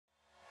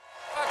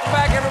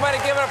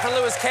it up for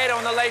Louis Cato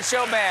and the Late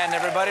Show Band,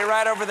 everybody.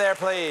 Right over there,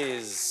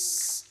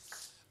 please.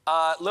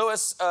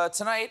 Louis,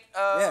 tonight,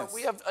 Yes.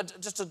 we have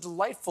just a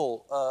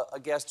delightful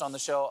guest on the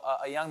show,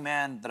 a young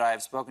man that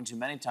I've spoken to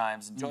many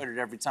times, enjoyed it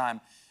every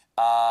time,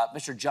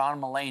 Mr.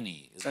 John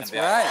Mulaney. Is That's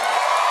gonna be right.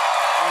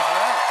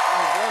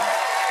 That's right.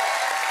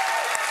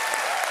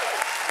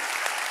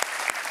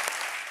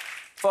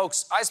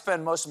 Folks, I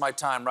spend most of my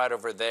time right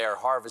over there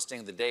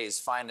harvesting the day's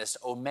finest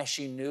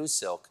Omeshi news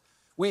silk,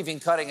 weaving,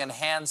 cutting, and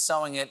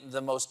hand-sewing it into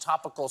the most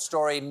topical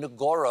story,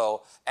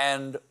 Ngoro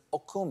and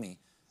Okumi.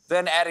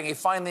 Then adding a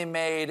finely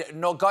made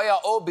Nogaya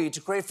Obi to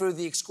create for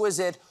the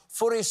exquisite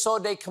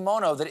Furisode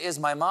kimono that is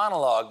my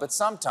monologue. But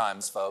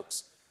sometimes,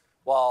 folks,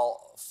 while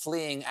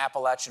fleeing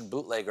Appalachian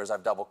bootleggers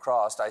I've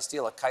double-crossed, I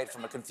steal a kite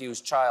from a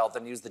confused child,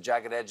 then use the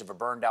jagged edge of a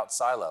burned-out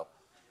silo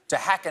to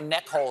hack a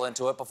neck hole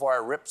into it before I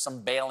rip some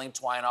baling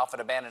twine off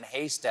an abandoned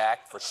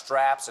haystack for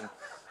straps and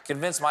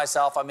convince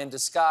myself I'm in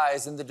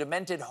disguise in the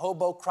demented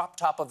hobo crop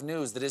top of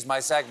news that is my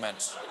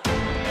segment.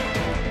 Meanwhile,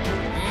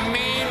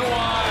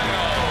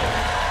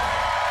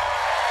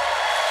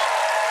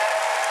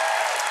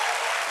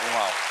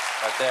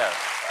 right there,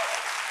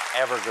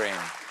 evergreen.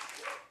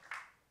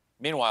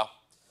 Meanwhile,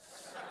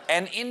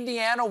 an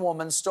Indiana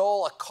woman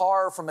stole a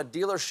car from a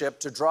dealership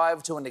to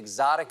drive to an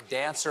exotic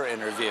dancer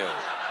interview.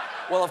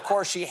 Well, of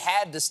course, she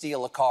had to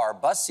steal a car.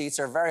 Bus seats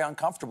are very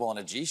uncomfortable in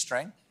a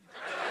G-string.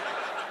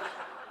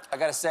 I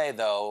gotta say,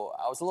 though,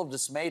 I was a little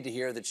dismayed to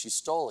hear that she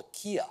stole a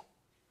Kia.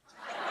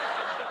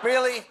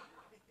 Really?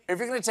 If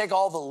you're gonna take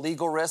all the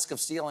legal risk of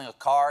stealing a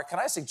car, can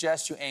I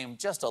suggest you aim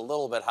just a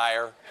little bit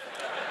higher?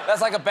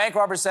 That's like a bank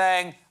robber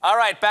saying, all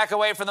right, back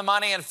away from the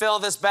money and fill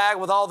this bag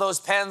with all those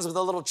pens with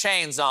the little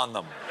chains on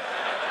them.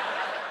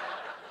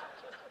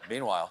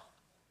 Meanwhile,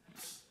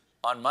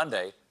 on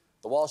Monday,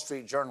 the Wall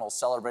Street Journal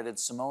celebrated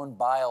Simone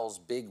Biles'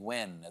 big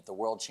win at the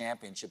World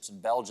Championships in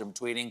Belgium,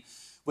 tweeting,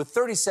 with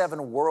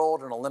 37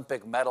 world and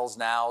Olympic medals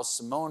now,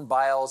 Simone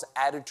Biles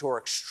added to her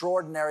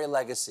extraordinary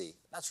legacy.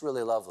 That's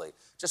really lovely.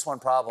 Just one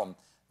problem.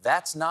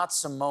 That's not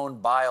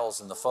Simone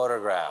Biles in the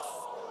photograph.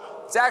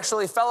 It's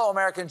actually fellow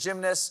American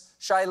gymnast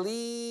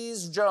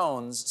Shilese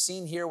Jones,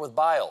 seen here with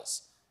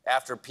Biles.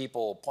 After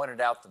people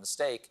pointed out the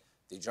mistake,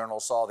 the Journal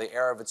saw the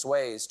error of its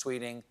ways,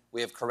 tweeting,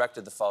 we have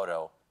corrected the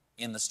photo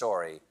in the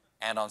story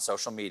and on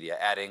social media,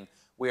 adding,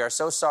 we are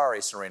so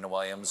sorry, Serena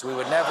Williams. We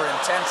would never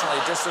intentionally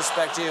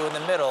disrespect you in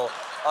the middle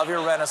of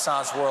your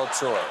Renaissance World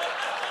Tour.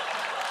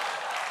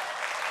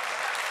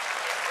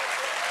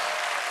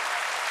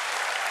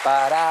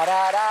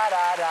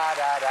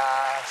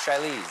 Ba-da-da-da-da-da-da-da,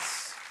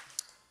 Shilese.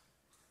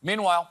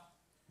 Meanwhile,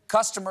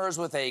 customers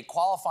with a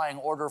qualifying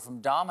order from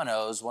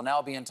Domino's will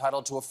now be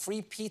entitled to a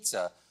free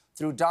pizza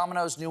through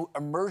Domino's new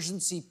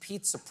emergency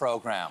pizza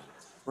program.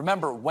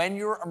 Remember, when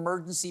your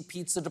emergency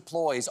pizza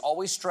deploys,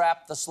 always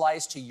strap the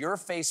slice to your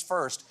face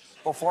first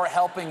before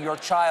helping your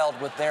child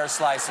with their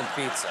slice of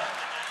pizza.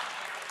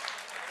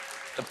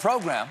 The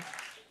program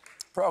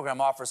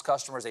offers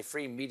customers a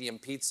free medium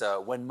pizza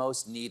when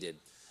most needed,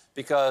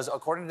 because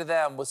according to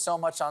them, with so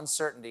much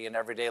uncertainty in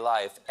everyday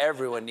life,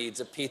 everyone needs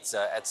a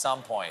pizza at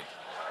some point.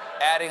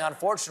 Adding,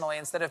 unfortunately,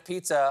 instead of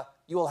pizza,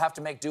 you will have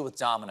to make do with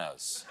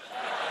Domino's.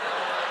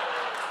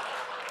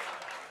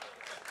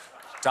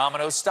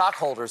 Domino's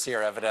stockholders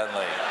here,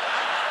 evidently.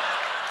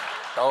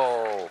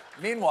 Oh.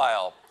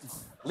 Meanwhile,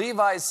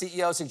 Levi's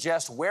CEO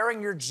suggests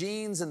wearing your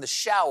jeans in the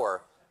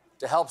shower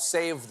to help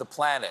save the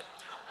planet.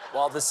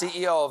 While the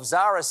CEO of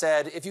Zara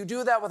said, if you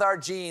do that with our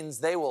jeans,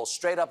 they will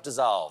straight up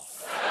dissolve.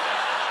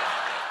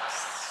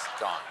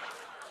 Gone.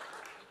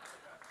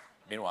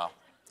 Meanwhile,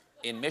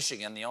 in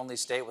Michigan, the only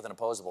state with an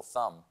opposable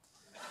thumb,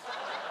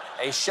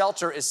 a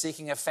shelter is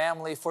seeking a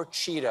family for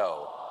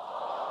Cheeto.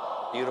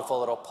 Beautiful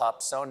little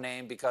pup, so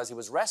named because he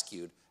was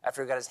rescued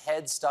after he got his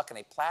head stuck in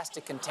a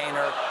plastic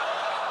container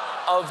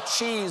of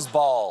cheese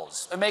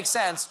balls. It makes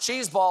sense.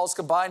 Cheese balls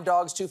combine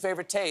dogs' two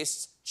favorite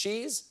tastes,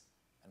 cheese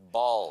and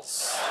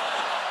balls.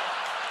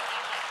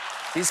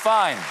 He's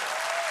fine.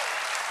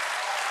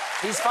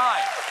 He's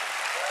fine.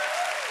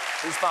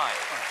 He's fine.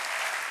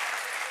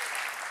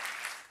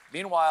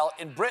 Meanwhile,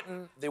 in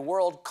Britain, the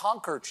World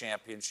Conquer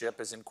Championship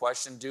is in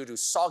question due to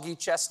soggy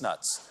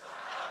chestnuts.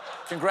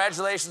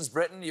 Congratulations,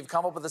 Britain. You've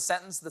come up with a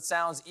sentence that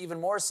sounds even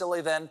more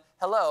silly than,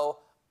 hello,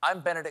 I'm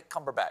Benedict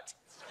Cumberbatch.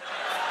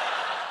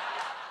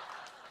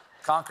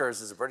 Conkers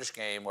is a British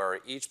game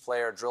where each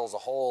player drills a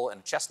hole in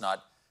a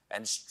chestnut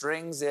and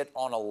strings it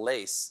on a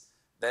lace,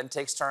 then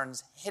takes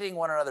turns hitting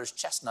one another's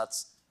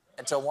chestnuts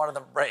until one of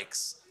them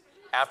breaks.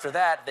 After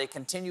that, they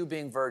continue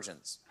being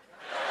virgins.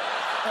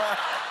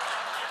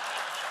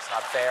 It's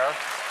not fair.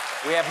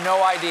 We have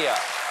no idea.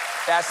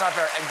 That's not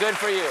fair. And good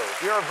for you.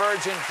 If you're a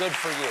virgin, good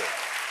for you.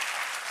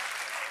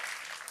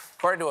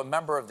 According to a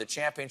member of the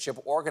championship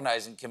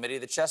organizing committee,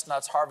 the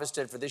chestnuts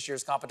harvested for this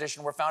year's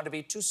competition were found to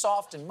be too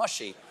soft and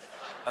mushy,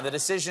 and the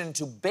decision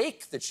to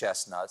bake the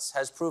chestnuts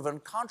has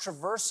proven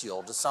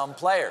controversial to some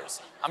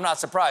players. I'm not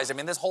surprised. I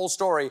mean, this whole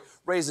story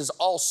raises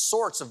all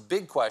sorts of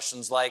big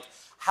questions like,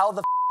 how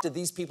the did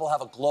these people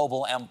have a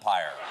global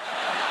empire?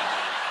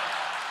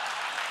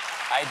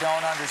 I I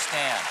don't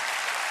understand.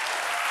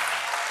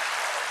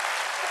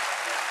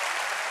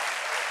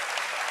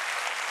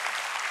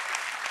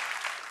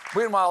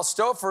 Meanwhile,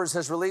 Stouffer's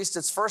has released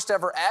its first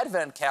ever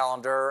advent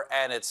calendar,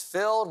 and it's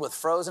filled with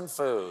frozen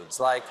foods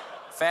like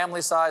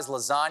family-sized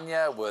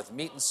lasagna with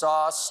meat and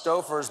sauce,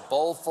 Stouffer's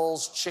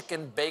Bowlfuls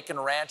Chicken Bacon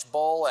Ranch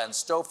Bowl, and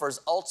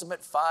Stouffer's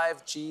Ultimate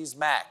 5-Cheese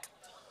Mac.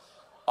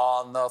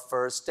 On the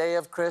first day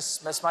of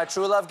Christmas, my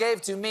true love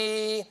gave to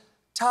me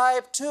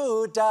type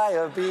 2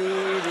 diabetes.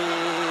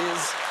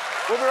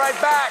 We'll be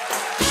right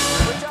back.